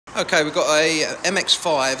Okay, we've got a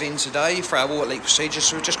MX5 in today for our water leak procedure,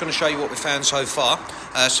 so we're just going to show you what we've found so far.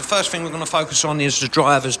 So first thing we're going to focus on is the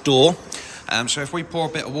driver's door. So if we pour a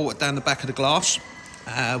bit of water down the back of the glass,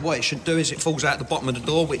 what it should do is it falls out the bottom of the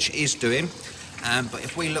door, which it is doing. But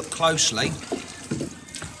if we look closely,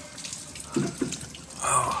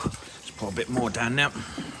 let's pour a bit more down now.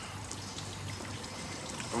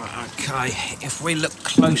 Right, okay, if we look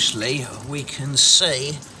closely, we can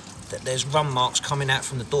see that there's run marks coming out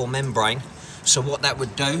from the door membrane. So what that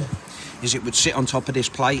would do is it would sit on top of this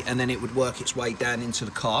plate and then it would work its way down into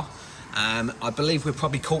the car. I believe we've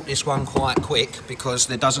probably caught this one quite quick because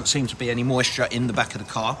there doesn't seem to be any moisture in the back of the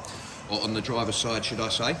car, or on the driver's side should I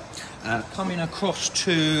say. Coming across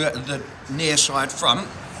to the near side front,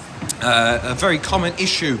 a very common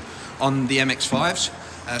issue on the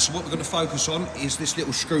MX5s. So what we're going to focus on is this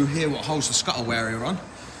little screw here what holds the scuttle area on.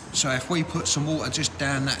 So if we put some water just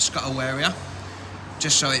down that scuttle area,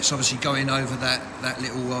 just so it's obviously going over that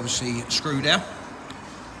little obviously screw there,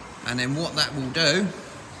 and then what that will do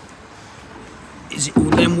is it will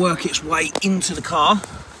then work its way into the car.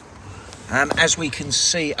 As we can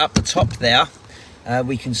see up the top there,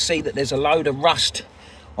 we can see that there's a load of rust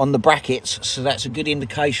on the brackets, so that's a good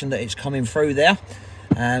indication that it's coming through there.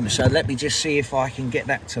 So let me just see if I can get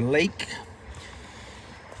that to leak.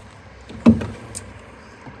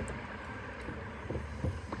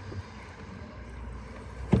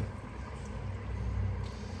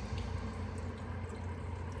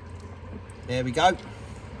 There we go.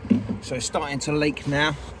 So it's starting to leak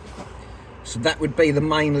now. So that would be the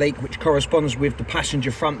main leak, which corresponds with the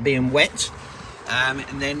passenger front being wet. And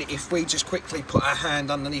then if we just quickly put our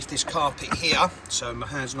hand underneath this carpet here, so my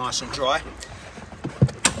hand's nice and dry,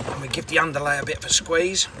 and we give the underlay a bit of a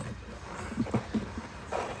squeeze.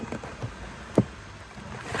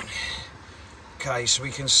 Okay, so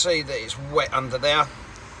we can see that it's wet under there.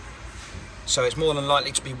 So it's more than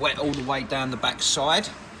likely to be wet all the way down the back side.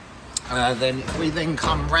 Then if we then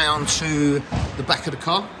come round to the back of the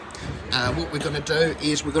car, what we're going to do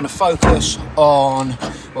is we're going to focus on,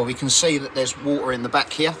 well, we can see that there's water in the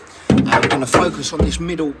back here. We're going to focus on this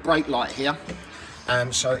middle brake light here.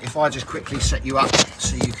 So if I just quickly set you up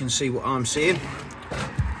so you can see what I'm seeing.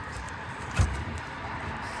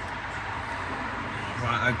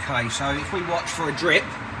 Right, okay, so if we watch for a drip,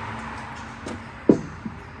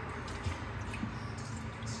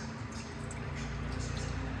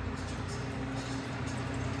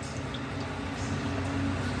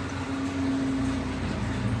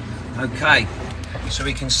 okay, so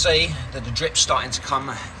we can see that the drip's starting to come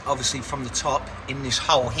obviously from the top in this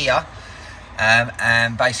hole here,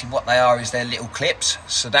 and basically what they are is they're little clips,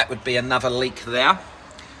 so that would be another leak there.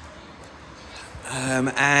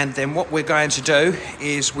 And then what we're going to do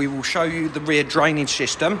is we will show you the rear drainage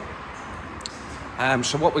system.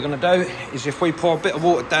 So what we're going to do is if we pour a bit of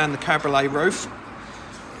water down the cabriolet roof,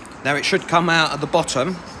 now it should come out at the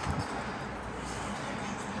bottom,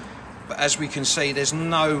 but as we can see there's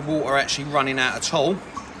no water actually running out at all.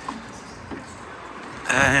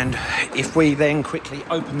 And if we then quickly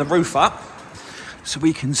open the roof up so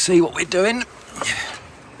we can see what we're doing.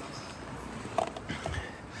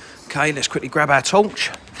 Okay, let's quickly grab our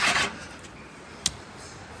torch.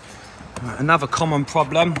 Right, another common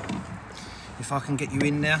problem, if I can get you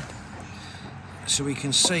in there, so we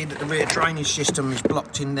can see that the rear drainage system is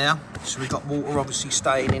blocked in there, so we've got water obviously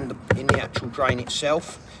staying in the actual drain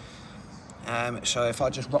itself. So if I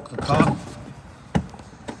just rock the car,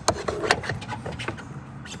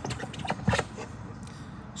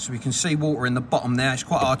 so we can see water in the bottom there. It's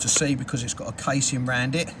quite hard to see because it's got a casing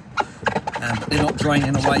around it, but they're not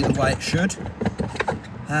draining away the way it should.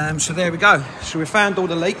 So there we go. So we found all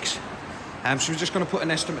the leaks. So we're just going to put an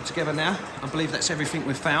estimate together now. I believe that's everything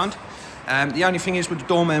we've found. The only thing is with the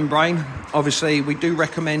door membrane, obviously we do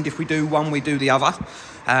recommend if we do one, we do the other.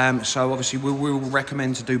 So obviously we will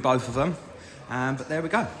recommend to do both of them. But there we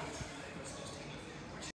go.